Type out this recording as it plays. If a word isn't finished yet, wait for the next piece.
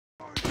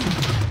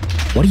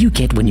What do you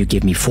get when you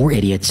give me 4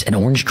 idiots, an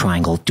orange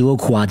triangle, duo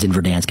quads in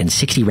Verdansk, and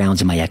 60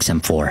 rounds in my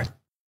XM4?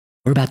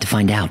 We're about to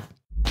find out.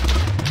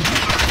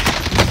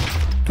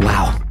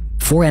 Wow.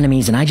 4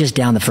 enemies, and I just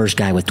downed the first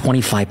guy with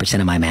 25%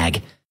 of my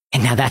mag.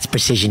 And now that's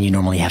precision you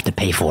normally have to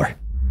pay for.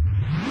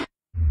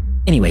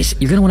 Anyways,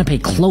 you're gonna want to pay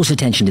close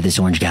attention to this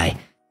orange guy.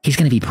 He's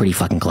gonna be pretty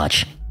fucking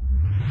clutch.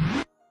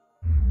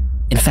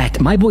 In fact,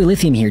 my boy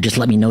Lithium here just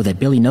let me know that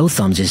Billy No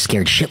Thumbs is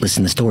scared shitless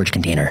in the storage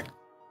container.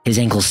 His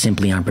ankles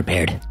simply aren't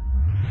prepared.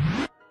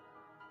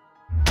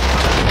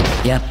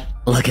 Yep,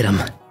 look at him.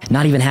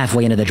 Not even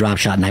halfway into the drop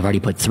shot and I've already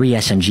put 3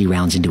 SMG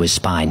rounds into his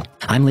spine.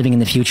 I'm living in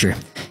the future.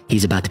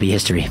 He's about to be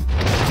history.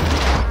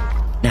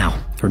 Now,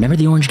 remember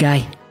the orange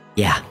guy?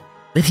 Yeah.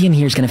 Lithium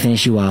here's gonna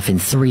finish you off in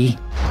 3,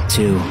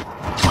 2,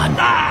 1.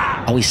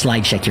 Always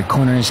slide check your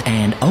corners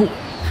and... oh!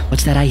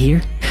 What's that I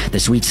hear? The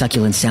sweet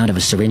succulent sound of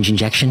a syringe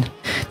injection?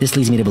 This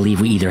leads me to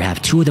believe we either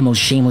have 2 of the most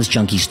shameless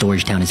junkies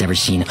Storage Town has ever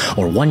seen,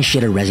 or one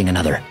shitter rezzing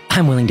another.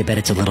 I'm willing to bet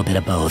it's a little bit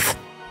of both.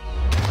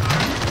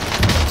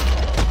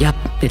 Yep,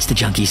 it's the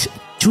junkies.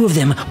 2 of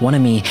them, 1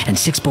 of me, and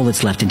 6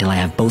 bullets left until I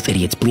have both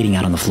idiots bleeding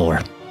out on the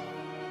floor.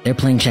 They're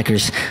playing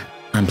checkers,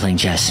 I'm playing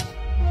chess.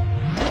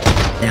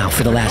 Now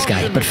for the last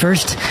guy, but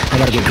first, I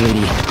gotta get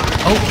greedy.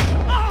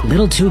 Oh,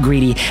 little too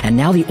greedy, and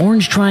now the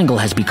orange triangle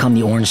has become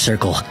the orange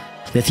circle.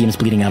 Lithium's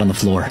bleeding out on the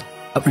floor.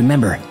 But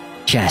remember,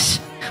 chess,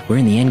 we're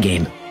in the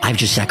endgame. I've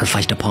just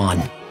sacrificed a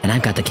pawn, and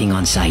I've got the king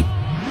on sight.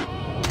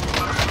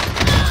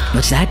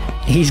 What's that?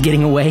 He's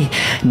getting away?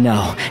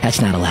 No,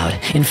 that's not allowed.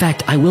 In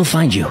fact, I will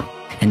find you,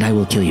 and I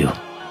will kill you.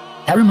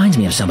 That reminds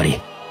me of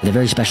somebody with a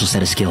very special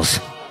set of skills.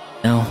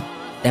 No,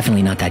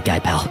 definitely not that guy,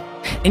 pal.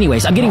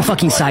 Anyways, I'm getting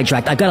fucking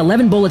sidetracked. I've got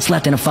 11 bullets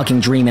left in a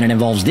fucking dream, and it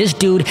involves this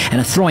dude and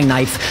a throwing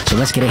knife, so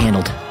let's get it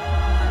handled.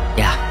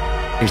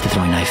 Yeah, here's the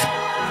throwing knife.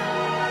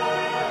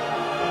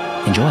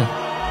 Enjoy.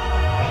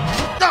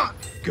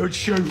 Good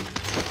shoot.